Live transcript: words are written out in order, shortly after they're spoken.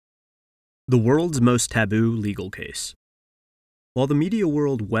The world's most taboo legal case. While the media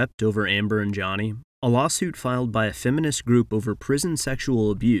world wept over Amber and Johnny, a lawsuit filed by a feminist group over prison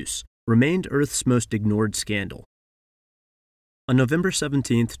sexual abuse remained Earth's most ignored scandal. On November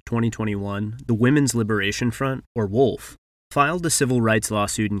 17, 2021, the Women's Liberation Front, or WOLF, filed a civil rights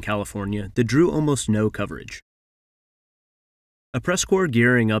lawsuit in California that drew almost no coverage. A press corps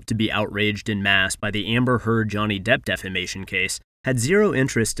gearing up to be outraged en masse by the Amber Heard-Johnny Depp defamation case had zero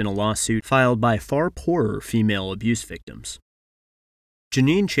interest in a lawsuit filed by far poorer female abuse victims.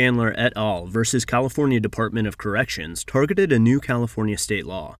 Janine Chandler et al. Versus California Department of Corrections targeted a new California state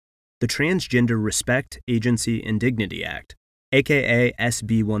law, the Transgender Respect, Agency, and Dignity Act, aka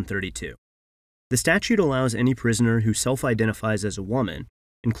SB 132. The statute allows any prisoner who self-identifies as a woman,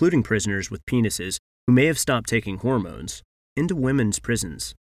 including prisoners with penises who may have stopped taking hormones, into women's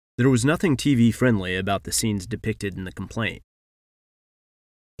prisons. There was nothing TV-friendly about the scenes depicted in the complaint.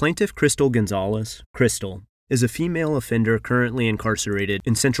 Plaintiff Crystal Gonzalez, Crystal, is a female offender currently incarcerated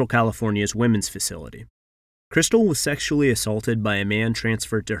in Central California's women's facility. Crystal was sexually assaulted by a man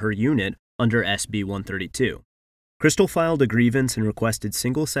transferred to her unit under SB 132. Crystal filed a grievance and requested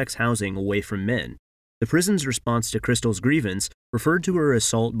single-sex housing away from men. The prison's response to Crystal's grievance referred to her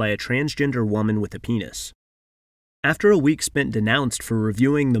assault by a transgender woman with a penis. After a week spent denounced for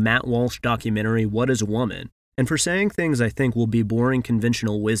reviewing the Matt Walsh documentary What is a Woman, and for saying things I think will be boring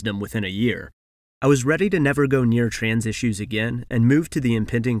conventional wisdom within a year, I was ready to never go near trans issues again and move to the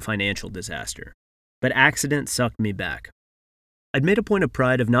impending financial disaster. But accident sucked me back. I'd made a point of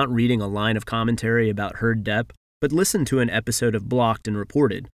pride of not reading a line of commentary about Heard Depp, but listened to an episode of Blocked and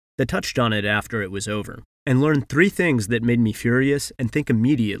Reported that touched on it after it was over, and learned 3 things that made me furious and think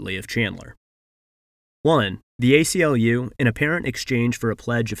immediately of Chandler. 1. The ACLU, in apparent exchange for a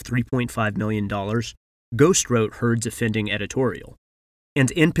pledge of $3.5 million, ghostwrote Heard's offending editorial,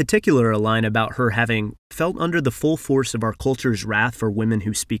 and in particular a line about her having felt under the full force of our culture's wrath for women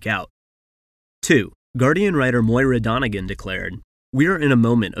who speak out. 2. Guardian writer Moira Donegan declared, "We are in a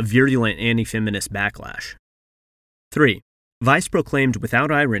moment of virulent anti-feminist backlash." 3. Vice proclaimed without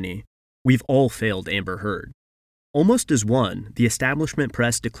irony, "We've all failed Amber Heard." Almost as one, the establishment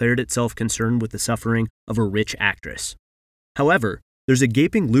press declared itself concerned with the suffering of a rich actress. However, there's a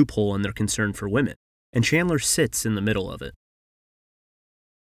gaping loophole in their concern for women, and Chandler sits in the middle of it.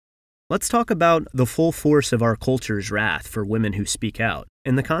 Let's talk about the full force of our culture's wrath for women who speak out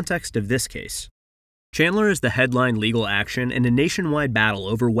in the context of this case. Chandler is the headline legal action in a nationwide battle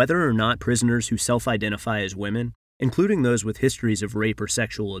over whether or not prisoners who self-identify as women, including those with histories of rape or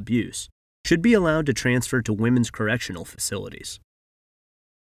sexual abuse, should be allowed to transfer to women's correctional facilities.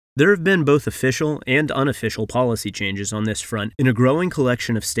 There have been both official and unofficial policy changes on this front in a growing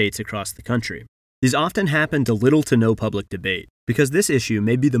collection of states across the country. These often happen to little to no public debate, because this issue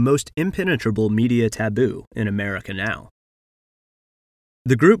may be the most impenetrable media taboo in America now.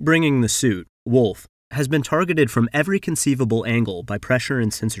 The group bringing the suit, WOLF, has been targeted from every conceivable angle by pressure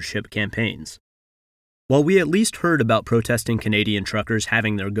and censorship campaigns. While we at least heard about protesting Canadian truckers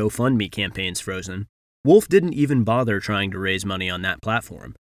having their GoFundMe campaigns frozen, WOLF didn't even bother trying to raise money on that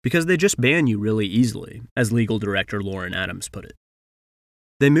platform, because they just ban you really easily, as legal director Lauren Adams put it.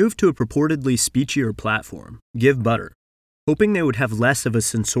 They moved to a purportedly speechier platform, Give Butter, hoping they would have less of a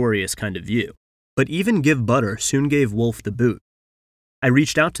censorious kind of view, but even Give Butter soon gave WOLF the boot. I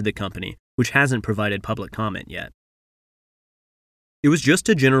reached out to the company, which hasn't provided public comment yet. It was just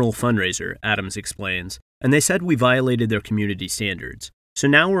a general fundraiser, Adams explains, and they said we violated their community standards, so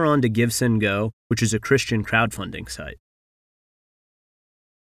now we're on to GiveSendGo, which is a Christian crowdfunding site.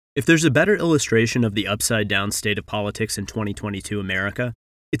 If there's a better illustration of the upside-down state of politics in 2022 America,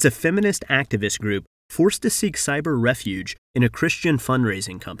 it's a feminist activist group forced to seek cyber refuge in a Christian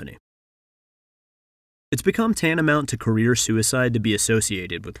fundraising company. It's become tantamount to career suicide to be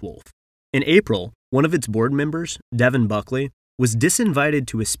associated with WOLF. In April, one of its board members, Devin Buckley, was disinvited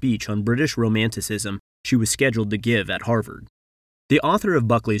to a speech on British Romanticism she was scheduled to give at Harvard. The author of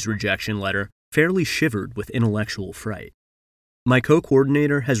Buckley's rejection letter fairly shivered with intellectual fright. My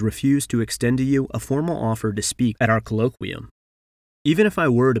co-coordinator has refused to extend to you a formal offer to speak at our colloquium. Even if I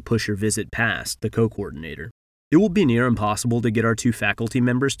were to push your visit past the co-coordinator, it will be near impossible to get our 2 faculty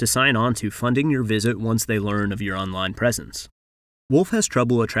members to sign on to funding your visit once they learn of your online presence. WOLF has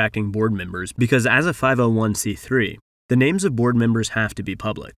trouble attracting board members because as a 501c3, the names of board members have to be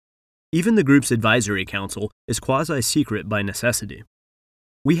public. Even the group's advisory council is quasi-secret by necessity.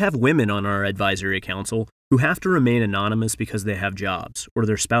 We have women on our advisory council who have to remain anonymous because they have jobs, or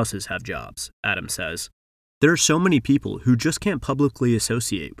their spouses have jobs, Adams says. There are so many people who just can't publicly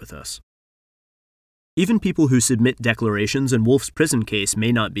associate with us. Even people who submit declarations in WOLF's prison case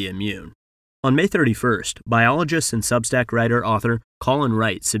may not be immune. On May 31st, biologist and Substack writer-author Colin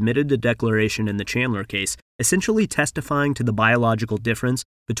Wright submitted a declaration in the Chandler case, essentially testifying to the biological difference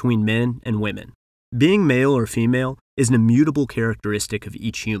between men and women. Being male or female is an immutable characteristic of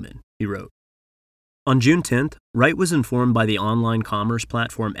each human, he wrote. On June 10th, Wright was informed by the online commerce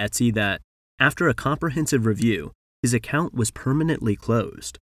platform Etsy that, after a comprehensive review, his account was permanently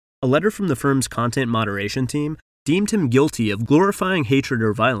closed. A letter from the firm's content moderation team deemed him guilty of glorifying hatred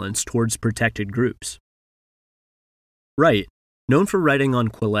or violence towards protected groups. Wright, known for writing on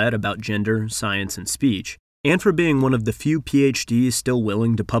Quillette about gender, science, and speech, and for being one of the few PhDs still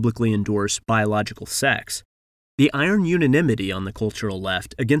willing to publicly endorse biological sex, the iron unanimity on the cultural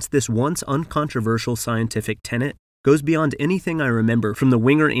left against this once uncontroversial scientific tenet goes beyond anything I remember from the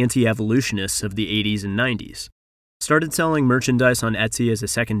winger anti-evolutionists of the 80s and 90s. Started selling merchandise on Etsy as a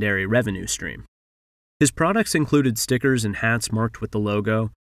secondary revenue stream. His products included stickers and hats marked with the logo,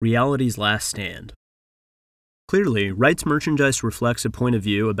 Reality's Last Stand. Clearly, Wright's merchandise reflects a point of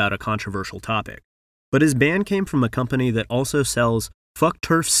view about a controversial topic, but his ban came from a company that also sells Fuck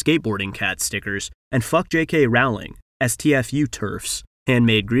Turf skateboarding cat stickers and Fuck J.K. Rowling, STFU Turfs,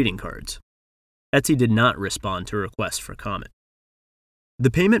 handmade greeting cards. Etsy did not respond to requests for comment. The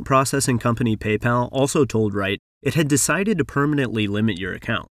payment processing company PayPal also told Wright it had decided to permanently limit your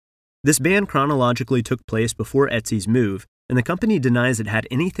account. This ban chronologically took place before Etsy's move, and the company denies it had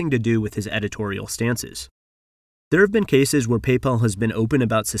anything to do with his editorial stances. There have been cases where PayPal has been open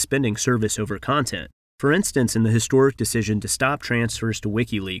about suspending service over content, for instance in the historic decision to stop transfers to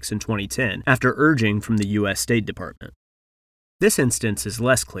WikiLeaks in 2010 after urging from the U.S. State Department. This instance is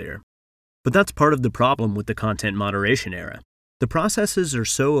less clear, but that's part of the problem with the content moderation era. The processes are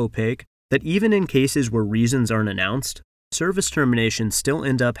so opaque that even in cases where reasons aren't announced, service terminations still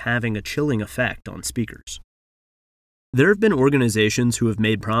end up having a chilling effect on speakers. There have been organizations who have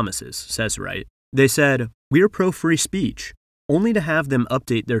made promises, says Wright. They said, "We're pro-free speech," only to have them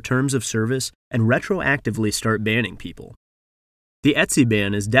update their terms of service and retroactively start banning people. The Etsy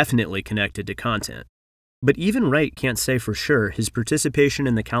ban is definitely connected to content, but even Wright can't say for sure his participation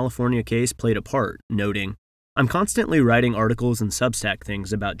in the California case played a part, noting, "I'm constantly writing articles and Substack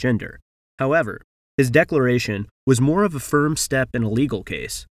things about gender. However, his declaration was more of a firm step in a legal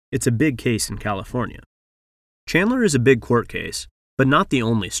case. It's a big case in California." Chandler is a big court case, but not the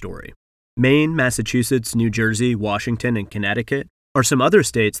only story. Maine, Massachusetts, New Jersey, Washington, and Connecticut are some other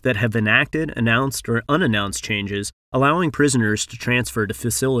states that have enacted, announced, or unannounced changes allowing prisoners to transfer to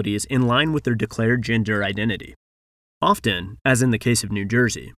facilities in line with their declared gender identity. Often, as in the case of New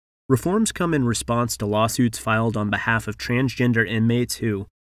Jersey, reforms come in response to lawsuits filed on behalf of transgender inmates who,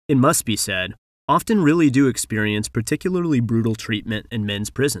 it must be said, often really do experience particularly brutal treatment in men's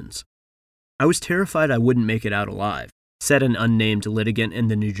prisons. "I was terrified I wouldn't make it out alive," said an unnamed litigant in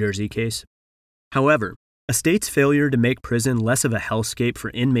the New Jersey case. However, a state's failure to make prison less of a hellscape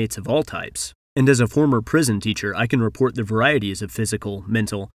for inmates of all types, and as a former prison teacher I can report the varieties of physical,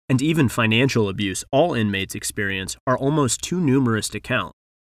 mental, and even financial abuse all inmates experience are almost too numerous to count,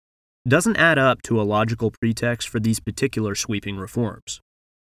 doesn't add up to a logical pretext for these particular sweeping reforms.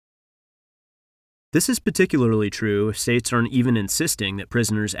 This is particularly true if states aren't even insisting that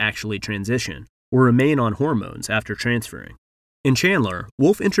prisoners actually transition or remain on hormones after transferring. In Chandler,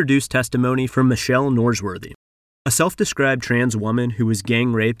 Wolf introduced testimony from Michelle Norsworthy, a self-described trans woman who was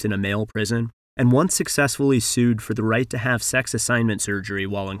gang raped in a male prison and once successfully sued for the right to have sex assignment surgery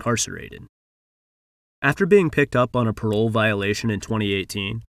while incarcerated. After being picked up on a parole violation in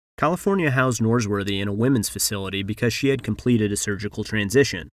 2018, California housed Norsworthy in a women's facility because she had completed a surgical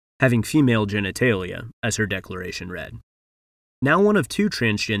transition, having female genitalia, as her declaration read. Now one of two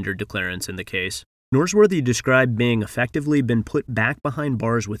transgender declarants in the case, Norsworthy described being effectively been put back behind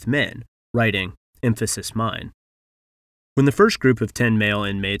bars with men, writing, emphasis mine. When the first group of 10 male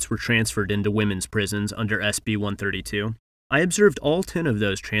inmates were transferred into women's prisons under SB 132, I observed all 10 of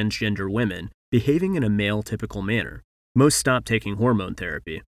those transgender women behaving in a male-typical manner. Most stopped taking hormone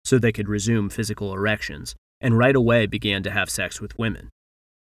therapy so they could resume physical erections, and right away began to have sex with women.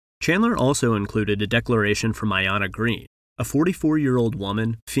 Chandler also included a declaration from Ayanna Green, a 44-year-old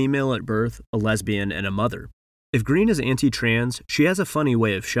woman, female at birth, a lesbian, and a mother. If Green is anti-trans, she has a funny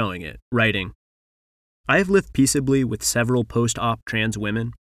way of showing it, writing, "I have lived peaceably with several post-op trans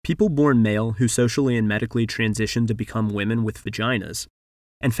women, people born male who socially and medically transition to become women with vaginas,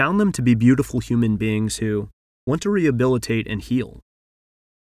 and found them to be beautiful human beings who want to rehabilitate and heal."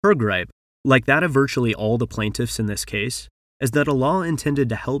 Her gripe, like that of virtually all the plaintiffs in this case, is that a law intended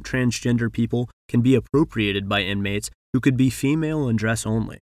to help transgender people can be appropriated by inmates who could be female and dress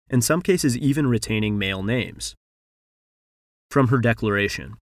only, in some cases even retaining male names. From her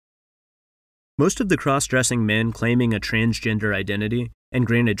declaration, Most of the cross-dressing men claiming a transgender identity and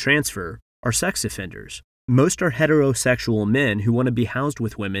granted transfer are sex offenders. Most are heterosexual men who want to be housed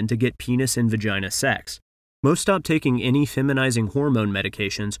with women to get penis and vagina sex. Most stop taking any feminizing hormone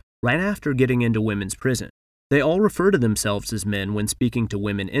medications right after getting into women's prison. They all refer to themselves as men when speaking to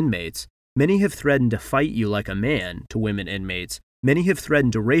women inmates. Many have threatened to fight you like a man to women inmates. Many have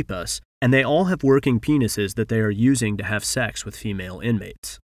threatened to rape us, and they all have working penises that they are using to have sex with female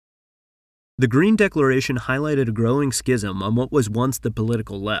inmates. The Green Declaration highlighted a growing schism on what was once the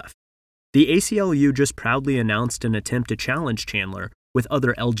political left. The ACLU just proudly announced an attempt to challenge Chandler with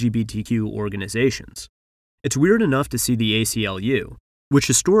other LGBTQ organizations. It's weird enough to see the ACLU, which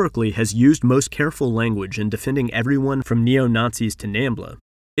historically has used most careful language in defending everyone from neo-Nazis to NAMBLA,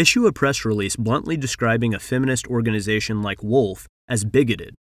 issue a press release bluntly describing a feminist organization like Wolf as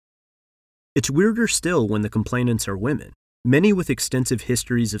bigoted. It's weirder still when the complainants are women, many with extensive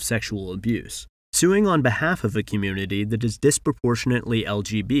histories of sexual abuse, suing on behalf of a community that is disproportionately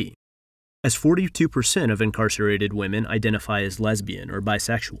LGB, as 42% of incarcerated women identify as lesbian or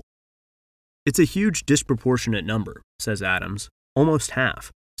bisexual. It's a huge disproportionate number, says Adams, almost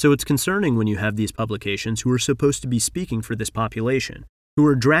half, so it's concerning when you have these publications who are supposed to be speaking for this population, who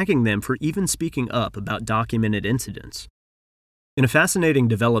are dragging them for even speaking up about documented incidents. In a fascinating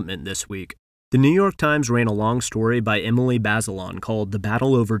development this week, the New York Times ran a long story by Emily Bazelon called The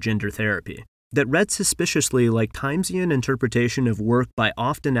Battle Over Gender Therapy that read suspiciously like Timesian interpretation of work by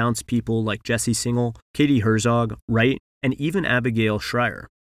oft-denounced people like Jesse Singal, Katie Herzog, Wright, and even Abigail Schreier.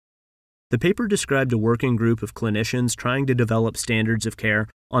 The paper described a working group of clinicians trying to develop standards of care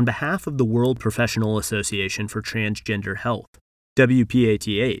on behalf of the World Professional Association for Transgender Health,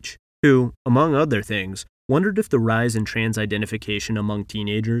 WPATH, who, among other things, wondered if the rise in trans identification among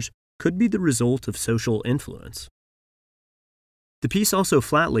teenagers could be the result of social influence. The piece also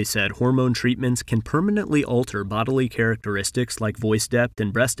flatly said hormone treatments can permanently alter bodily characteristics like voice depth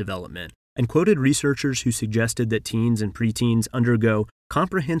and breast development, and quoted researchers who suggested that teens and preteens undergo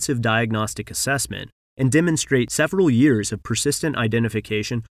comprehensive diagnostic assessment and demonstrate several years of persistent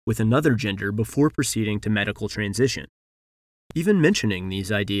identification with another gender before proceeding to medical transition. Even mentioning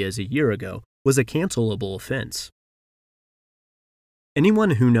these ideas a year ago was a cancelable offense.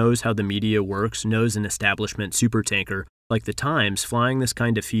 Anyone who knows how the media works knows an establishment supertanker like the Times flying this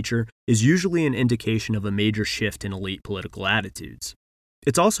kind of feature is usually an indication of a major shift in elite political attitudes.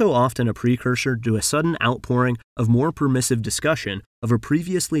 It's also often a precursor to a sudden outpouring of more permissive discussion of a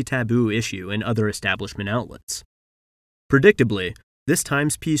previously taboo issue in other establishment outlets. Predictably, this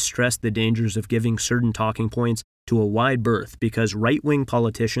Times piece stressed the dangers of giving certain talking points to a wide berth because right-wing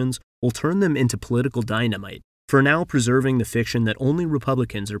politicians will turn them into political dynamite, for now preserving the fiction that only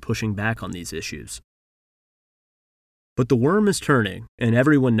Republicans are pushing back on these issues. But the worm is turning, and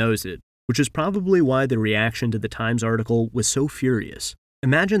everyone knows it, which is probably why the reaction to the Times article was so furious.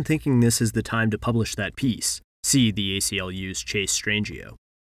 Imagine thinking this is the time to publish that piece. See the ACLU's Chase Strangio.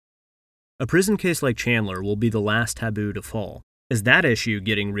 A prison case like Chandler will be the last taboo to fall, as that issue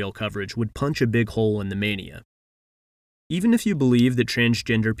getting real coverage would punch a big hole in the mania. Even if you believe that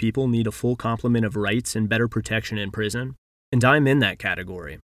transgender people need a full complement of rights and better protection in prison, and I'm in that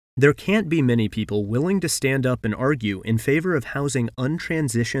category, there can't be many people willing to stand up and argue in favor of housing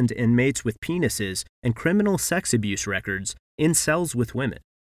untransitioned inmates with penises and criminal sex abuse records in cells with women.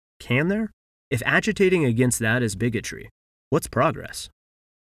 Can there? If agitating against that is bigotry, what's progress?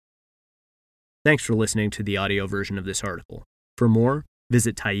 Thanks for listening to the audio version of this article. For more,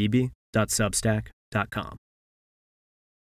 visit taibbi.substack.com.